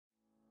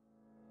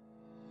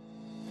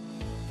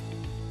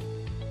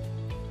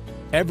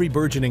Every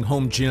burgeoning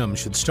home gym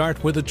should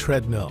start with a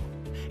treadmill.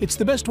 It's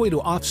the best way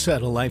to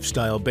offset a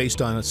lifestyle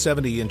based on a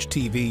 70-inch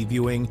TV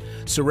viewing,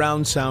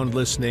 surround sound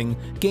listening,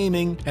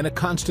 gaming, and a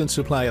constant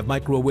supply of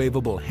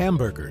microwavable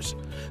hamburgers.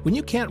 When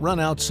you can't run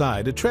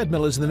outside, a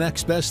treadmill is the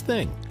next best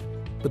thing.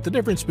 But the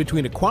difference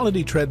between a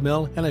quality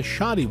treadmill and a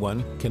shoddy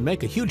one can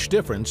make a huge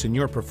difference in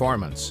your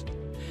performance.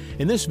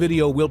 In this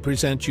video, we'll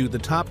present you the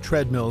top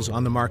treadmills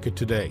on the market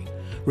today.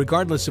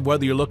 Regardless of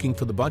whether you're looking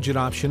for the budget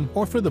option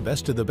or for the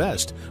best of the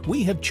best,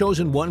 we have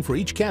chosen one for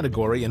each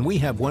category and we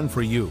have one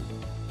for you.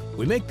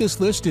 We make this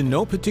list in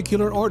no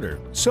particular order,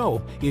 so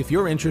if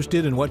you're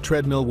interested in what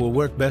treadmill will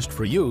work best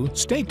for you,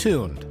 stay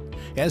tuned.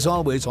 As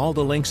always, all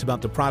the links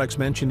about the products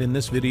mentioned in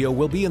this video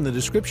will be in the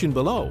description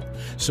below,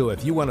 so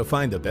if you want to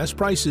find the best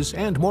prices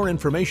and more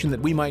information that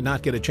we might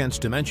not get a chance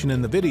to mention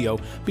in the video,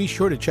 be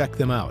sure to check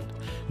them out.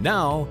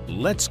 Now,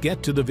 let's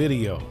get to the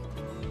video.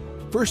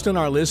 First on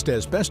our list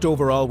as best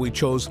overall, we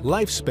chose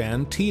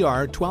Lifespan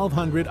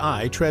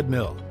TR1200i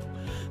Treadmill.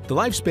 The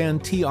Lifespan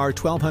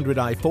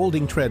TR1200i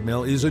folding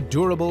treadmill is a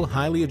durable,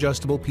 highly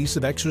adjustable piece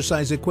of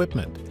exercise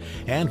equipment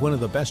and one of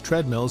the best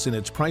treadmills in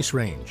its price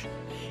range.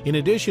 In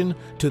addition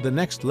to the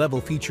next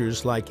level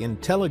features like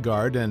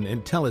IntelliGuard and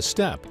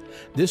IntelliStep,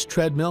 this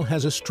treadmill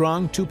has a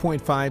strong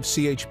 2.5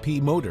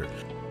 CHP motor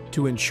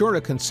to ensure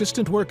a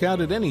consistent workout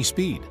at any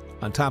speed.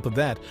 On top of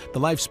that, the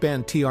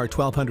Lifespan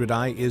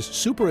TR1200i is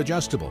super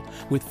adjustable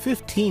with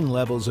 15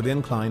 levels of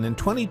incline and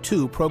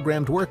 22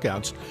 programmed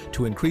workouts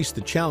to increase the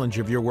challenge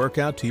of your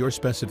workout to your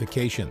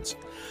specifications.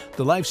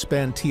 The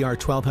Lifespan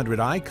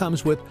TR1200i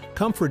comes with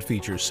comfort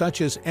features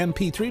such as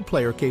MP3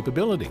 player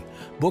capability,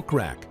 book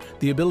rack,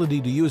 the ability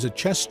to use a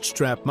chest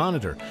strap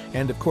monitor,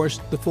 and of course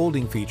the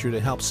folding feature to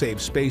help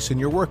save space in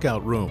your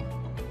workout room.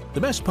 The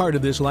best part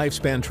of this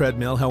Lifespan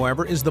treadmill,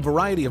 however, is the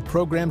variety of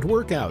programmed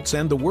workouts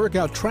and the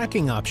workout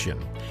tracking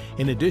option.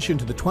 In addition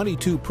to the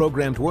 22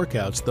 programmed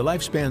workouts, the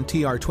Lifespan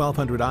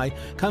TR1200i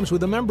comes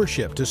with a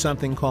membership to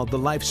something called the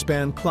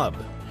Lifespan Club.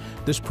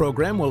 This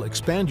program will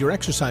expand your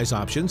exercise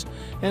options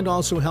and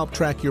also help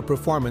track your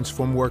performance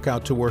from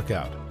workout to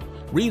workout.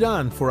 Read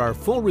on for our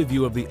full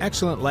review of the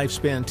excellent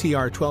Lifespan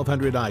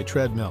TR1200i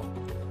treadmill.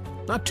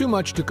 Not too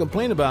much to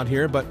complain about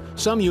here, but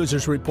some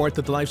users report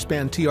that the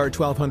Lifespan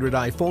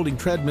TR1200i folding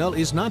treadmill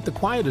is not the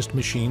quietest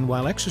machine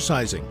while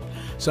exercising.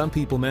 Some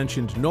people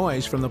mentioned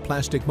noise from the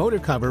plastic motor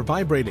cover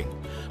vibrating.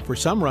 For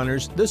some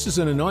runners, this is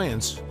an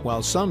annoyance,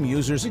 while some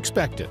users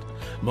expect it.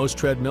 Most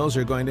treadmills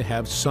are going to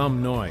have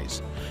some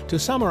noise. To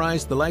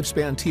summarize, the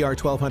Lifespan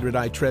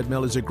TR1200i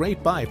treadmill is a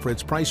great buy for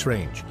its price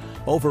range.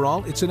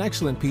 Overall, it's an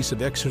excellent piece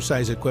of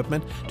exercise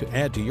equipment to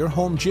add to your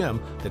home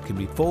gym that can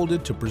be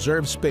folded to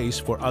preserve space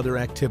for other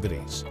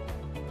activities.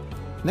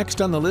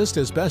 Next on the list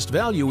as best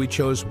value, we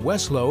chose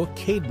Weslo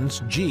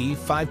Cadence G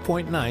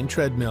 5.9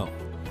 treadmill.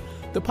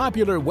 The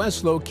popular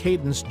Weslo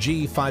Cadence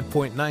G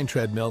 5.9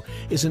 treadmill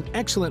is an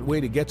excellent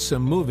way to get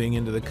some moving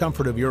into the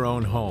comfort of your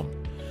own home.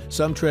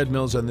 Some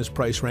treadmills on this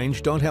price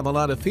range don't have a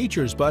lot of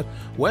features, but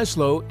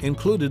Weslo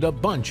included a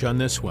bunch on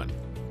this one.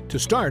 To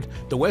start,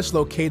 the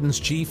Weslo Cadence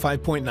G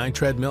 5.9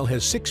 treadmill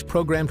has 6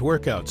 programmed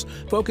workouts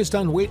focused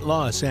on weight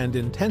loss and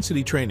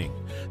intensity training.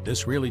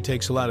 This really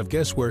takes a lot of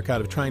guesswork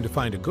out of trying to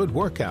find a good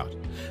workout.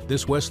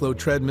 This Weslo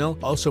treadmill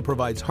also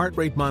provides heart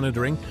rate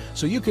monitoring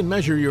so you can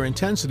measure your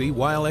intensity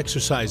while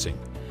exercising.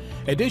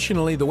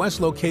 Additionally, the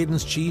Weslo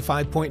Cadence G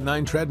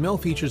 5.9 treadmill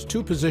features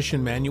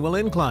 2-position manual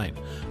incline,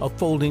 a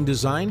folding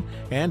design,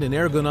 and an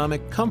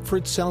ergonomic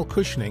comfort cell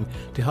cushioning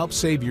to help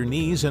save your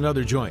knees and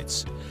other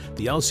joints.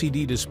 The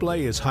LCD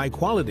display is high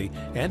quality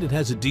and it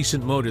has a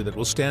decent motor that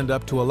will stand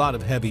up to a lot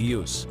of heavy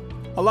use.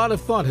 A lot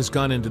of thought has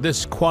gone into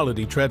this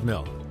quality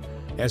treadmill.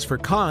 As for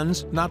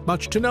cons, not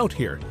much to note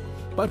here.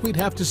 But we'd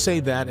have to say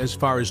that, as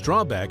far as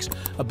drawbacks,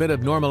 a bit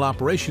of normal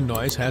operation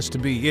noise has to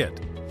be it.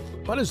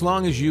 But as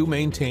long as you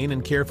maintain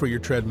and care for your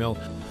treadmill,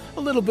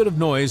 a little bit of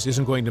noise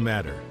isn't going to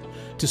matter.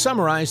 To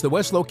summarize, the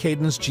Weslo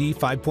Cadence G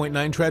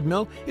 5.9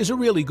 treadmill is a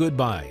really good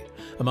buy.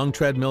 Among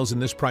treadmills in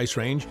this price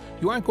range,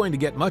 you aren't going to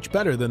get much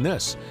better than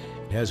this.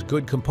 It has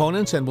good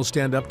components and will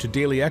stand up to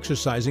daily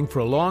exercising for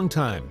a long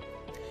time.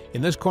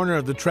 In this corner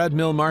of the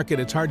treadmill market,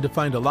 it's hard to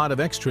find a lot of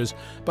extras,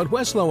 but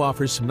Weslo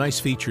offers some nice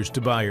features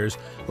to buyers,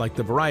 like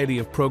the variety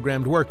of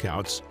programmed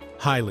workouts.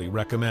 Highly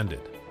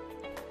recommended.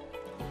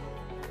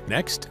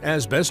 Next,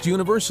 as best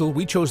universal,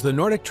 we chose the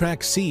NordicTrack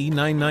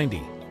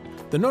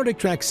C990. The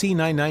NordicTrack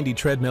C990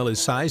 treadmill is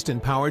sized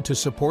and powered to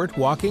support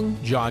walking,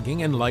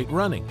 jogging, and light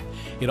running.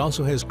 It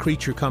also has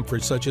creature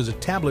comforts such as a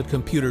tablet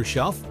computer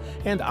shelf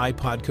and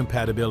iPod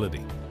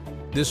compatibility.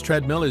 This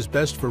treadmill is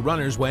best for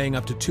runners weighing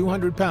up to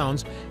 200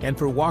 pounds and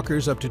for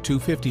walkers up to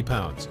 250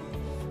 pounds.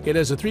 It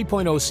has a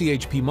 3.0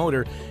 CHP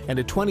motor and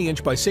a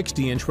 20-inch by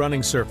 60-inch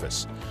running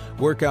surface.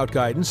 Workout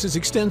guidance is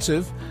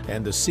extensive,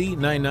 and the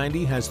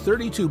C990 has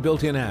 32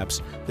 built-in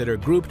apps that are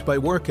grouped by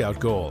workout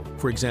goal,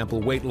 for example,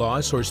 weight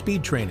loss or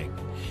speed training.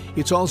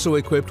 It's also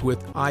equipped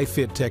with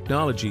iFit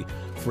technology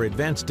for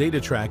advanced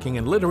data tracking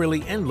and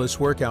literally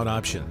endless workout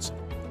options.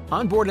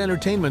 Onboard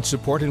entertainment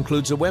support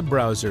includes a web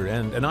browser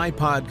and an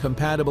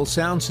iPod-compatible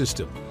sound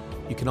system.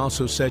 You can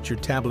also set your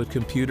tablet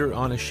computer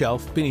on a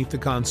shelf beneath the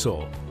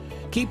console.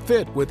 Keep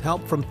fit with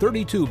help from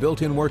 32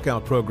 built-in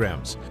workout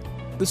programs.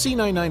 The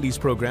C990's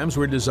programs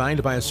were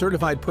designed by a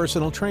certified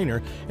personal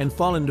trainer and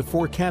fall into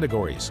 4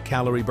 categories: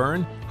 calorie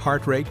burn,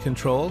 heart rate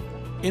control,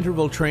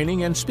 interval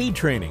training, and speed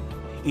training.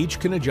 Each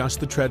can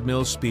adjust the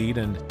treadmill's speed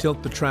and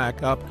tilt the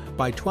track up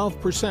by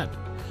 12%.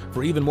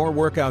 For even more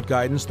workout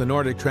guidance, the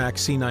NordicTrack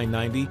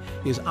C990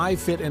 is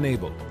iFit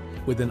enabled.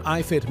 With an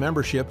iFit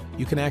membership,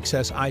 you can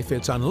access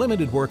iFit's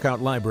unlimited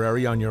workout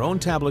library on your own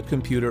tablet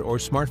computer or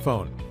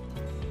smartphone.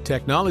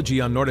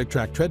 Technology on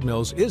NordicTrack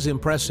treadmills is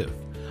impressive.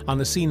 On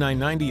the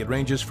C990, it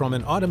ranges from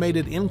an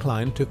automated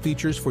incline to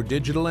features for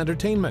digital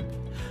entertainment.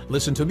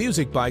 Listen to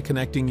music by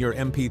connecting your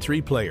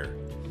MP3 player.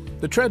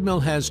 The treadmill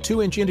has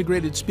 2-inch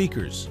integrated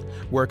speakers.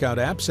 Workout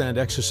apps and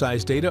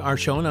exercise data are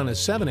shown on a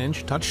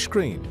 7-inch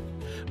touchscreen.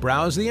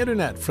 Browse the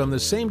internet from the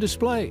same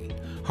display.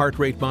 Heart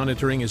rate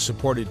monitoring is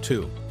supported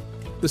too.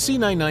 The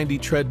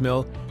C990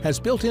 treadmill has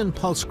built-in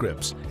pulse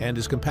grips and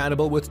is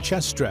compatible with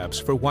chest straps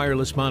for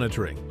wireless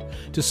monitoring.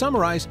 To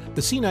summarize, the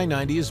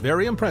C990 is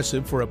very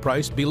impressive for a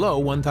price below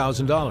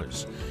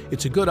 $1,000.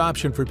 It's a good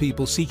option for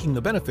people seeking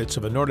the benefits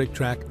of a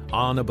NordicTrack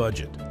on a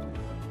budget.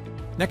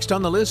 Next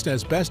on the list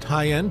as best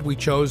high-end, we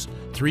chose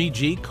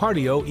 3G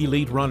Cardio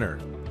Elite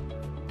Runner.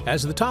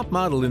 As the top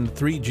model in the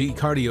 3G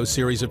Cardio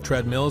series of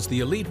treadmills, the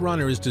Elite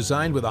Runner is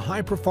designed with a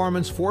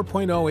high-performance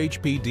 4.0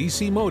 HP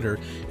DC motor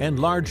and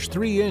large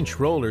 3-inch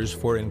rollers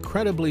for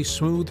incredibly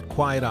smooth,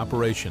 quiet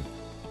operation.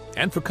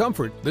 And for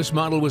comfort, this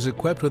model was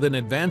equipped with an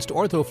advanced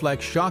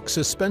Orthoflex shock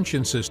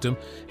suspension system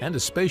and a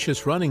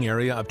spacious running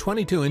area of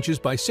 22 inches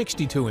by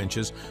 62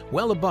 inches,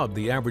 well above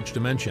the average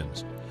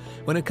dimensions.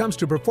 When it comes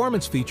to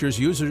performance features,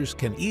 users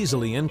can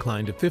easily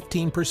incline to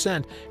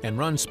 15% and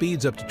run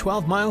speeds up to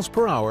 12 miles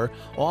per hour,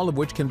 all of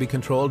which can be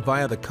controlled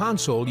via the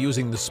console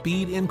using the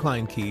speed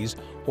incline keys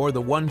or the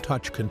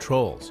one-touch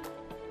controls.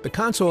 The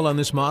console on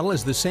this model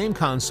is the same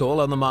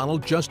console on the model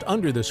just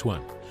under this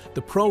one,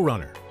 the Pro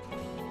Runner.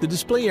 The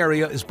display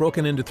area is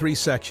broken into 3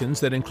 sections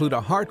that include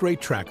a heart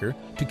rate tracker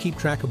to keep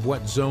track of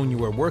what zone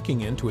you are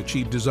working in to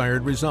achieve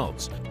desired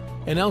results,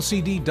 an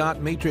LCD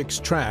dot matrix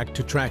track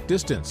to track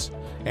distance,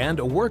 and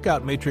a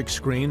workout matrix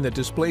screen that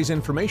displays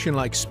information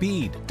like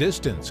speed,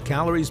 distance,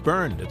 calories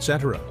burned,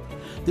 etc.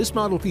 This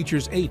model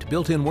features 8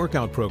 built-in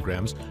workout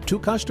programs, 2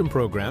 custom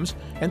programs,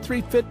 and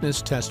 3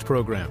 fitness test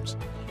programs.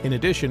 In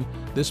addition,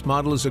 this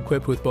model is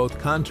equipped with both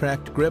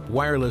contact grip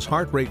wireless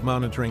heart rate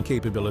monitoring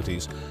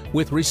capabilities,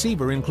 with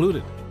receiver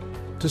included.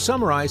 To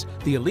summarize,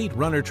 the Elite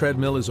Runner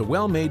treadmill is a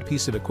well-made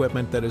piece of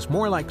equipment that is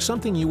more like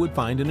something you would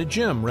find in a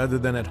gym rather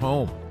than at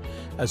home.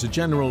 As a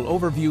general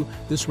overview,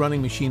 this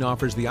running machine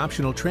offers the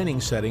optional training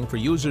setting for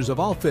users of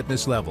all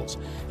fitness levels.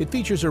 It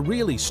features a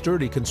really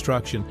sturdy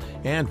construction,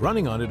 and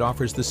running on it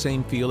offers the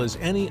same feel as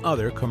any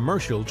other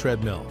commercial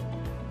treadmill.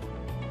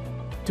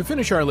 To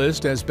finish our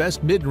list as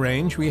best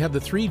mid-range, we have the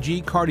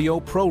 3G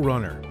Cardio Pro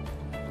Runner.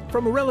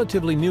 From a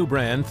relatively new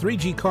brand,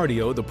 3G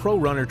Cardio, the Pro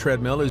Runner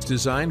treadmill is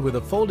designed with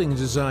a folding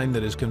design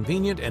that is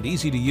convenient and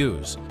easy to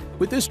use.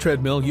 With this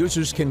treadmill,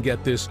 users can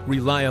get this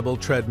reliable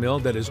treadmill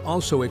that is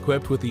also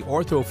equipped with the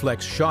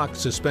Orthoflex shock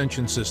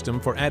suspension system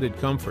for added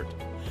comfort.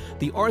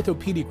 The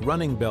orthopedic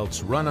running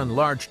belts run on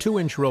large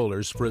 2-inch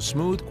rollers for a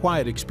smooth,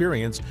 quiet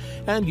experience,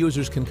 and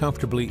users can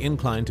comfortably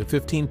incline to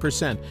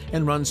 15%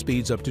 and run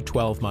speeds up to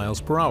 12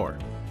 miles per hour.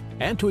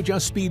 And to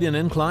adjust speed and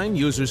incline,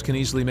 users can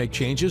easily make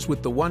changes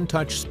with the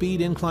one-touch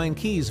speed incline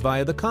keys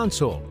via the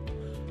console.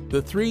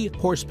 The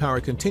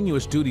 3-horsepower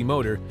continuous duty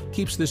motor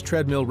keeps this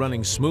treadmill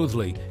running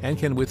smoothly and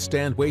can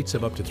withstand weights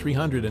of up to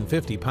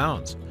 350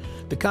 pounds.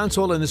 The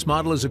console in this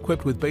model is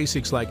equipped with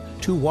basics like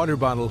 2 water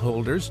bottle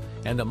holders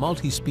and a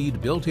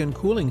multi-speed built-in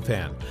cooling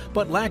fan,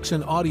 but lacks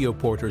an audio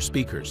port or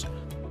speakers.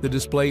 The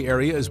display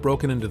area is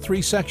broken into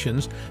 3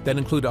 sections that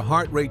include a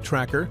heart rate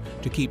tracker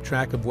to keep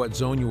track of what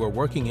zone you are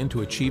working in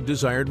to achieve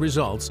desired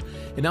results,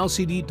 an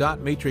LCD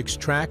dot matrix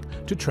track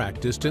to track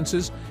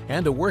distances,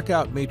 and a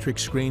workout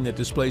matrix screen that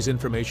displays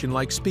information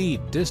like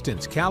speed,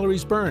 distance,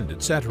 calories burned,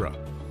 etc.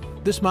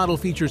 This model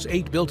features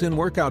 8 built-in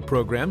workout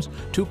programs,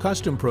 2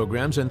 custom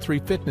programs, and 3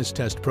 fitness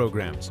test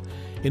programs.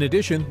 In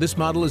addition, this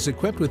model is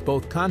equipped with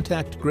both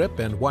contact grip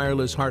and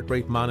wireless heart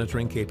rate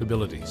monitoring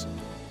capabilities.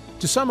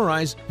 To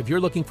summarize, if you're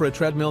looking for a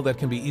treadmill that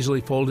can be easily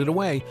folded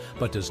away,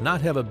 but does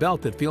not have a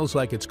belt that feels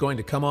like it's going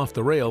to come off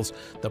the rails,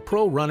 the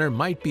Pro Runner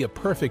might be a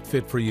perfect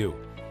fit for you.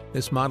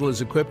 This model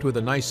is equipped with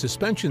a nice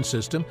suspension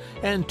system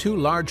and 2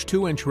 large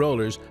 2-inch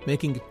rollers,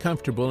 making it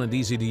comfortable and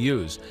easy to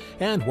use.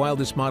 And while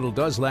this model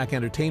does lack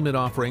entertainment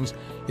offerings,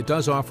 it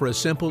does offer a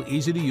simple,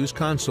 easy-to-use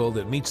console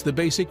that meets the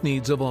basic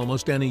needs of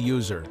almost any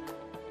user.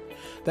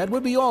 That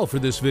would be all for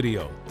this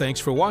video. Thanks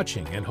for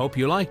watching and hope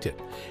you liked it.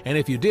 And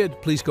if you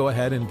did, please go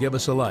ahead and give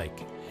us a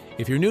like.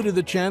 If you're new to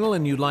the channel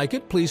and you like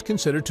it, please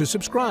consider to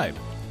subscribe.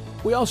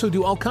 We also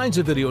do all kinds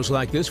of videos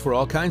like this for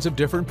all kinds of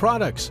different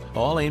products,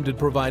 all aimed at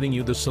providing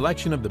you the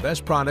selection of the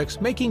best products,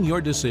 making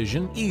your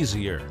decision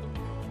easier.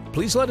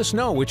 Please let us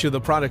know which of the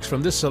products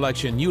from this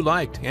selection you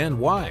liked and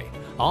why.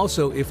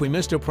 Also, if we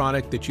missed a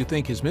product that you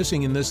think is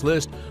missing in this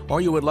list, or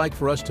you would like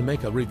for us to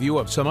make a review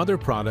of some other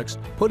products,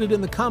 put it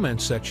in the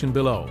comments section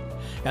below.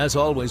 As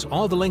always,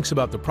 all the links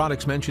about the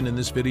products mentioned in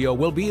this video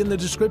will be in the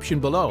description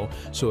below,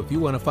 so if you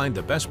want to find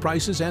the best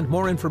prices and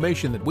more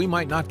information that we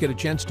might not get a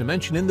chance to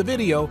mention in the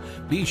video,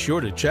 be sure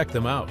to check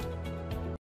them out.